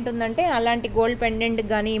గోల్డ్ పెండెంట్ ఉందంటే అలాంటి గోల్డ్ పెండెంట్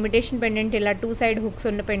కానీ ఇమిటేషన్ పెండెంట్ ఇలా 2 సైడ్ హుక్స్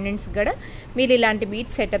ఉన్న పెండెంట్స్ కూడా మీరు ఇలాంటి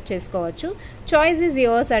బీట్స్ సెటప్ చేసుకోవచ్చు. చాయిస్ ఈజ్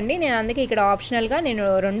యువర్స్ అండి. నేను అందుకే ఇక్కడ ఆప్షనల్గా నేను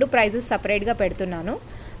 2 ప్రైజెస్ సపరేట్గా పెడుతున్నాను.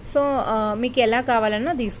 సో మీకు ఎలా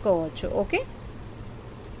కావాలన్నా తీసుకోవచ్చు. ఓకే,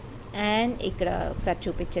 అండ్ ఇక్కడ ఒకసారి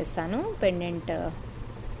చూపించేస్తాను పెండెంట్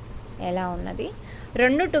ఎలా ఉన్నది.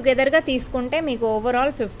 2 టుగెదర్గా తీసుకుంటే మీకు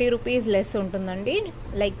ఓవరాల్ 50 రూపీస్ లెస్ ఉంటుందండి.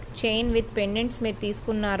 లైక్ చైన్ విత్ పెండెంట్స్ మీరు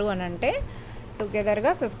తీసుకున్నారు అని అంటే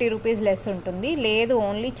టుగెదర్గా 50 రూపీస్ లెస్ ఉంటుంది. లేదు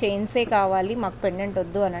ఓన్లీ చైన్సే కావాలి మాకు పెండెంట్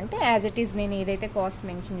వద్దు అని అంటే యాజ్ ఇట్ ఈస్ నేను ఏదైతే కాస్ట్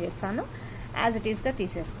మెన్షన్ చేస్తానో యాజ్ ఇట్ ఈస్గా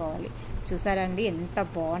తీసేసుకోవాలి. చూసారండి ఎంత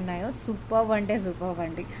బాగున్నాయో, సూపర్ అంటే సూపర్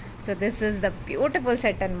అండి. So this is the beautiful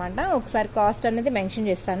set అనమాట. ఒకసారి కాస్ట్ అనేది మెన్షన్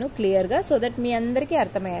చేస్తాను క్లియర్గా, సో దట్ మీ అందరికీ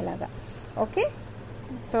అర్థమయ్యేలాగా. ఓకే,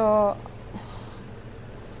 సో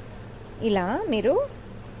ఇలా మీరు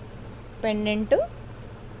పెండెంట్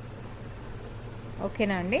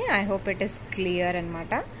ఓకేనా అండి. I hope it is clear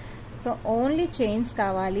అనమాట. సో ఓన్లీ చైన్స్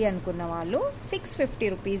కావాలి అనుకున్న వాళ్ళు 650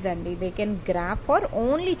 రూపీస్ అండి. They can grab for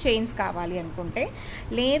only chains కావాలి అనుకుంటే.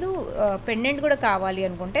 లేదు పెండెంట్ కూడా కావాలి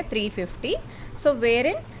అనుకుంటే 350. సో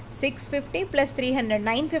వేరే 650 plus 300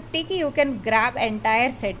 950కి you can grab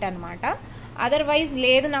entire set అనమాట. అదర్వైజ్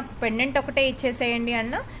లేదు నాకు పెండెంట్ ఒకటే ఇచ్చేసేయండి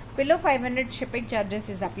అన్న below 500 shipping charges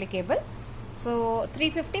is applicable. So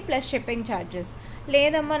 350 plus shipping charges.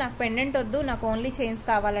 లేదమ్మా నాకు పెండెంట్ వద్దు నాకు ఓన్లీ చైన్స్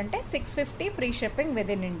కావాలంటే 650 free shipping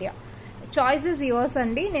with in India. Choice is yours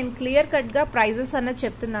అండి. నేను క్లియర్ కట్గా ప్రైజెస్ అన్నది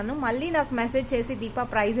చెప్తున్నాను. మళ్ళీ నాకు మెసేజ్ చేసి దీపా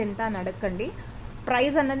ప్రైస్ ఎంత అని అడగండి.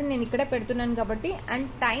 ప్రైస్ అన్నది నేను ఇక్కడే పెడుతున్నాను కాబట్టి. అండ్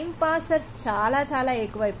టైం పాసర్స్ చాలా చాలా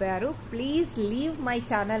ఎక్కువైపోయారు. Please leave my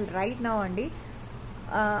channel right now అండి.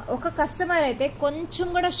 ఒక కస్టమర్ అయితే కొంచెం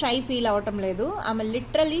కూడా షై ఫీల్ అవ్వటం లేదు. ఆమె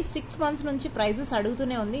లిటరలీ 6 months నుంచి ప్రైజెస్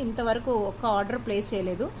అడుగుతూనే ఉంది, ఇంతవరకు ఒక్క ఆర్డర్ ప్లేస్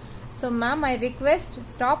చేయలేదు. So ma'am I request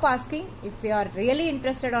stop asking. If you are really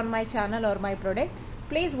interested on my channel or my product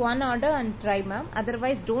please 1 order and try ma'am.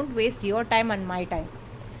 Otherwise don't waste your time and my time.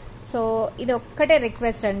 So ఇది ఒక్కటే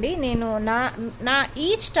request అండి. నేను నా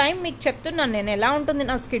each time మీకు చెప్తున్నాను నేను ఎలా ఉంటుంది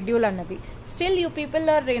నా షెడ్యూల్ అన్నది. Still you people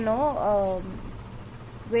are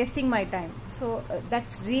wasting my time. So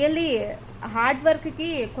that's really hard వర్క్కి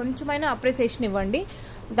కొంచెమైనా అప్రిసియేషన్ ఇవ్వండి.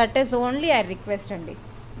 That is only I request అండి.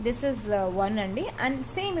 దిస్ ఈజ్ 1 అండి. అండ్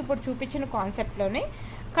సేమ్ ఇప్పుడు చూపించిన కాన్సెప్ట్లోనే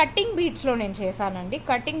కట్టింగ్ బీట్స్లో నేను చేశానండి.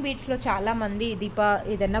 కట్టింగ్ బీట్స్లో చాలామంది దీపా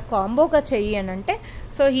ఏదన్నా కాంబోగా చెయ్యి అని అంటే,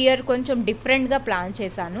 సో హియర్ కొంచెం డిఫరెంట్గా ప్లాన్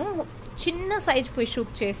చేశాను. చిన్న సైజ్ ఫిష్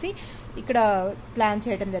హుక్ చేసి ఇక్కడ ప్లాన్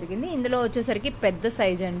చేయడం జరిగింది. ఇందులో వచ్చేసరికి పెద్ద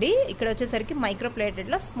సైజ్ అండి. ఇక్కడ వచ్చేసరికి మైక్రో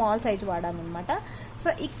ప్లేటెడ్లో స్మాల్ సైజ్ వాడామన్నమాట. సో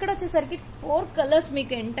ఇక్కడ వచ్చేసరికి 4 కలర్స్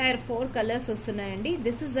మీకు ఎంటైర్ 4 కలర్స్ వస్తున్నాయండి.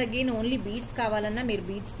 This is again only beats కావాలన్నా మీరు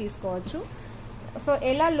బీట్స్ తీసుకోవచ్చు. సో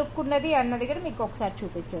ఎలా లుక్ ఉన్నది అన్నది కూడా మీకు ఒకసారి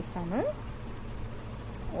చూపించేస్తాను.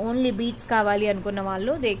 ఓన్లీ బీట్స్ కావాలి అనుకున్న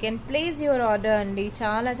వాళ్ళు they can place your order అండి.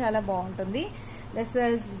 చాలా చాలా బాగుంటుంది. This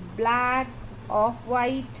is black, off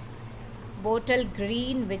white, bottle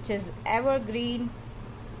green which is evergreen,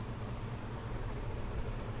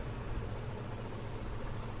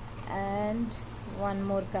 and one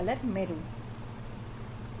more color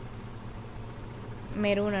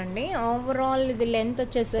maroon అండి. ఓవరాల్ ఇది లెంత్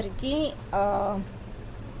వచ్చేసరికి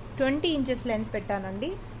 20 inches లెంత్ పెట్టానండి.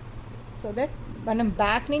 సో దట్ మనం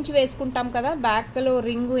బ్యాక్ నుంచి వేసుకుంటాం కదా, బ్యాక్లో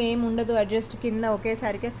రింగు ఏమి ఉండదు, అడ్జస్ట్ కింద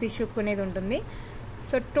ఒకేసారిగా ఫిష్ హుక్ అనేది ఉంటుంది.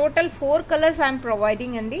 So total 4 colours I'm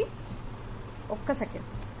providing అండి. ఒక్క సెకండ్.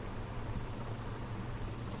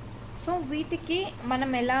 సో వీటికి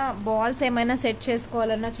మనం ఎలా బాల్స్ ఏమైనా సెట్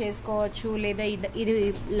చేసుకోవాలన్నా చేసుకోవచ్చు. లేదా ఇది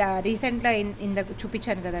రీసెంట్గా ఇందాక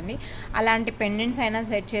చూపించాను కదండి, అలాంటి పెండెంట్స్ అయినా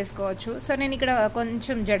సెట్ చేసుకోవచ్చు. సో నేను ఇక్కడ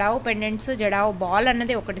కొంచెం జడావు పెండెంట్స్, జడావు బాల్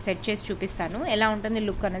అన్నది ఒకటి సెట్ చేసి చూపిస్తాను. ఎలా ఉంటుంది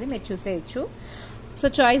లుక్ అన్నది మీరు చూసేయచ్చు. సో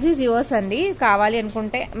చాయిస్ ఈజ్ యువర్స్ అండి. కావాలి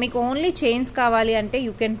అనుకుంటే మీకు ఓన్లీ చైన్స్ కావాలి అంటే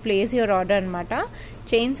you can place your order అనమాట.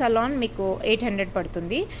 చైన్స్ అలాన్ మీకు 800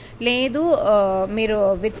 పడుతుంది. లేదు మీరు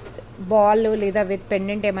విత్ బాల్ లేదా విత్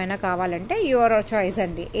పెండెంట్ ఏమైనా కావాలంటే యువర్ చాయిస్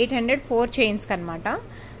అండి. 800 4 చైన్స్కి అనమాట.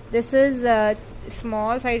 This is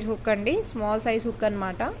small size hook అండి. స్మాల్ సైజ్ హుక్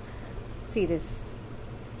అనమాట. సీ దిస్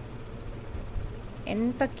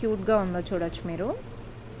ఎంత క్యూట్గా ఉందో చూడొచ్చు మీరు.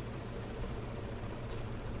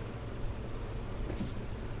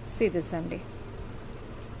 See this అండి.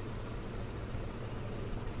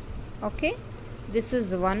 Okay, this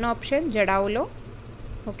is 1 option జడావులో.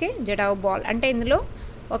 Okay, jadau ball అంటే ఇందులో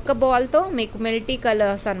ఒక్క బాల్తో మీకు మల్టీ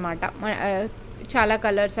కలర్స్ అనమాట. చాలా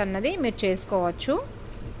కలర్స్ అన్నది మీరు చేసుకోవచ్చు.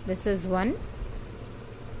 This is one.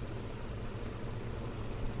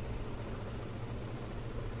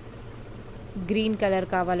 Green colour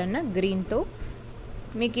కావాలన్నా గ్రీన్తో.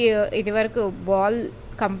 మీకు ఇది వరకు బాల్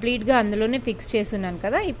కంప్లీట్గా అందులోనే ఫిక్స్ చేస్తున్నాను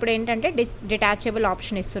కదా, ఇప్పుడు ఏంటంటే డిటాచబుల్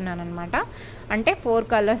ఆప్షన్ ఇస్తున్నాను అనమాట. అంటే 4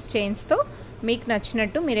 కలర్స్ చైన్స్తో మీకు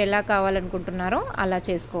నచ్చినట్టు మీరు ఎలా కావాలనుకుంటున్నారో అలా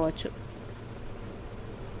చేసుకోవచ్చు.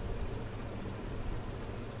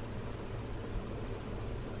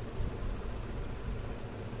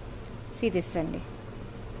 దిస్ అండి,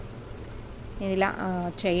 ఇది ఇలా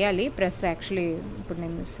చేయాలి ప్రెస్. యాక్చువల్లీ ఇప్పుడు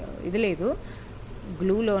నేను ఇది లేదు,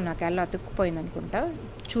 గ్లూలో నాకు ఎలా అతుక్కుపోయింది అనుకుంటా,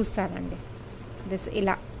 చూస్తానండి. దిస్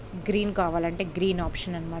ఇలా గ్రీన్ కావాలంటే గ్రీన్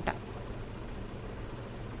ఆప్షన్ అనమాట.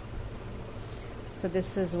 So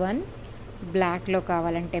this is one. బ్లాక్లో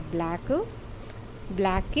కావాలంటే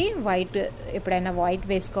బ్లాక్కి వైట్, ఎప్పుడైనా వైట్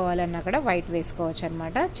వేసుకోవాలన్నా కూడా వైట్ వేసుకోవచ్చు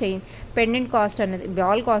అనమాట. చైన్ పెండెంట్ కాస్ట్ అనేది,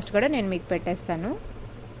 బాల్ కాస్ట్ కూడా నేను మీకు పెట్టేస్తాను.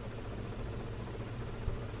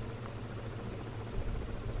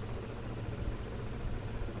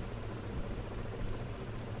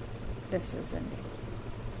 డ్రెస్సెస్ అండి.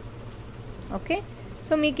 ఓకే,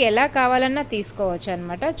 సో మీకు ఎలా కావాలన్నా తీసుకోవచ్చు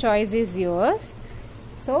అనమాట. Choice is yours.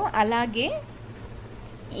 సో అలాగే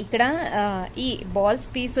ఇక్కడ ఈ బాల్స్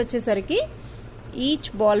పీస్ వచ్చేసరికి, ఈచ్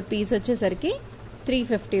బాల్ పీస్ వచ్చేసరికి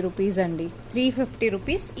 350 రూపీస్ అండి. 350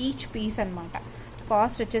 రూపీస్ ఈచ్ పీస్ అనమాట.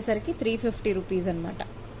 కాస్ట్ వచ్చేసరికి 350 రూపీస్ అనమాట.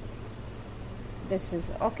 This is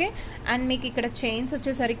okay. అండ్ మీకు ఇక్కడ చైన్స్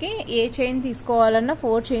వచ్చేసరికి ఏ చైన్ తీసుకోవాలన్నా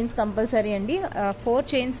 4 చైన్స్ కంపల్సరీ అండి. 4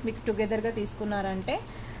 చైన్స్ మీకు టుగెదర్గా తీసుకున్నారంటే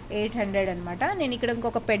 800 అనమాట. నేను ఇక్కడ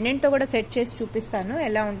ఇంకొక పెండెంట్తో కూడా సెట్ చేసి చూపిస్తాను,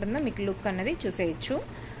 ఎలా ఉంటుందో మీకు లుక్ అన్నది చూసేయచ్చు.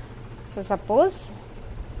 సో సపోజ్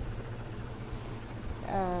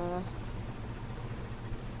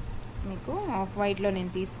మీకు ఆఫ్ వైట్లో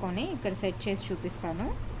నేను తీసుకొని ఇక్కడ సెట్ చేసి చూపిస్తాను.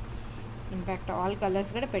 ఇన్ఫ్యాక్ట్ ఆల్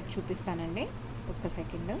కలర్స్ కూడా పెట్టి చూపిస్తానండి. ఒక్క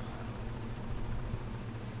second.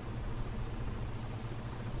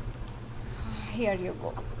 Here you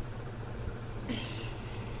go.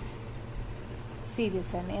 See this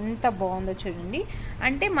అండి, ఎంత బాగుందో చూడండి.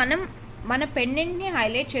 అంటే మన పెండెంట్ని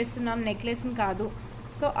హైలైట్ చేస్తున్నాం, నెక్లెస్ని కాదు.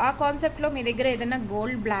 సో ఆ కాన్సెప్ట్లో మీ దగ్గర ఏదైనా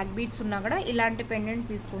గోల్డ్ బ్లాక్ బీడ్స్ ఉన్నా కూడా ఇలాంటి పెండెంట్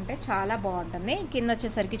తీసుకుంటే చాలా బాగుంటుంది. కింద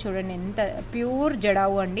వచ్చేసరికి చూడండి ఎంత ప్యూర్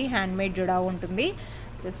జడావు అండి, హ్యాండ్మేడ్ జడావు ఉంటుంది.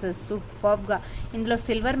 దిస్ ఇస్ సూపర్గా. ఇందులో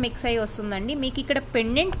సిల్వర్ మిక్స్ అయ్యి వస్తుందండి. మీకు ఇక్కడ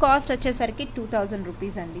పెండెంట్ కాస్ట్ వచ్చేసరికి 2000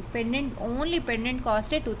 రూపీస్ అండి. పెండెంట్ ఓన్లీ పెండెంట్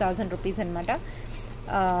కాస్టే 2000 రూపీస్ అనమాట.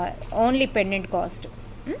 ఓన్లీ పెండెంట్ కాస్ట్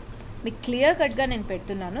మీకు క్లియర్ కట్గా నేను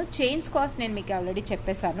పెడుతున్నాను. చైన్స్ కాస్ట్ నేను మీకు ఆల్రెడీ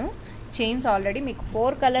చెప్పేశాను. చైన్స్ ఆల్రెడీ మీకు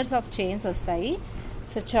 4 కలర్స్ ఆఫ్ చైన్స్ వస్తాయి.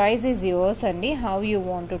 సో చాయిస్ ఈజ్ యువర్స్ అండి, how you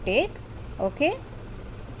want to take. Okay,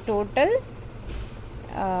 total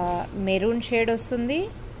maroon shade వస్తుంది,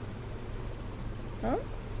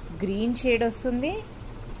 గ్రీన్ షేడ్ వస్తుంది,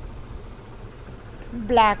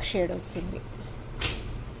 బ్లాక్ షేడ్ వస్తుంది.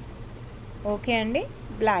 ఓకే అండి,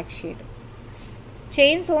 black shade.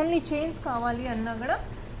 Chains only chains కావాలి అన్నా కూడా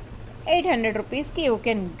 800 రూపీస్కి యూ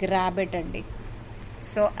కెన్ గ్రాబ్ ఇట్ అండి.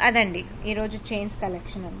 సో అదండి ఈరోజు చైన్స్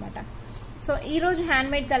కలెక్షన్ అనమాట. సో ఈరోజు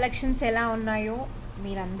హ్యాండ్మేడ్ కలెక్షన్స్ ఎలా ఉన్నాయో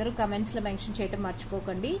మీరందరూ కమెంట్స్లో మెన్షన్ చేయటం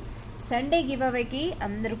మర్చిపోకండి. సండే గివ్ అవేకి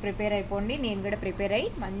అందరూ ప్రిపేర్ అయిపోండి. నేను కూడా ప్రిపేర్ అయ్యి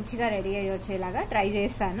మంచిగా రెడీ అయ్యి వచ్చేలాగా ట్రై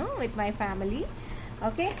చేస్తాను with my family.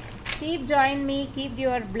 Okay, keep join me, keep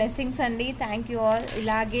your blessings అండి. Thank you all.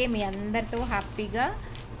 ఇలాగే మీ అందరితో హ్యాపీగా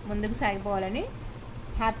ముందుకు సాగిపోవాలని,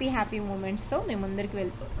 హ్యాపీ మూమెంట్స్తో మీ ముందరికి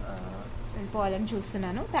వెళ్ళిపోవాలని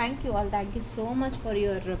చూస్తున్నాను. Thank you all. Thank you so much for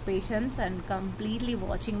your patience and completely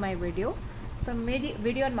watching my video. So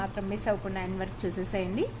వీడియోని మాత్రం మిస్ అవ్వకుండా ఎండ్ వరకు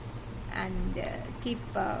చూసేసేయండి. And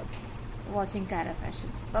keep watching Kayra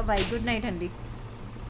Fashions. Bye bye. Good night అండి.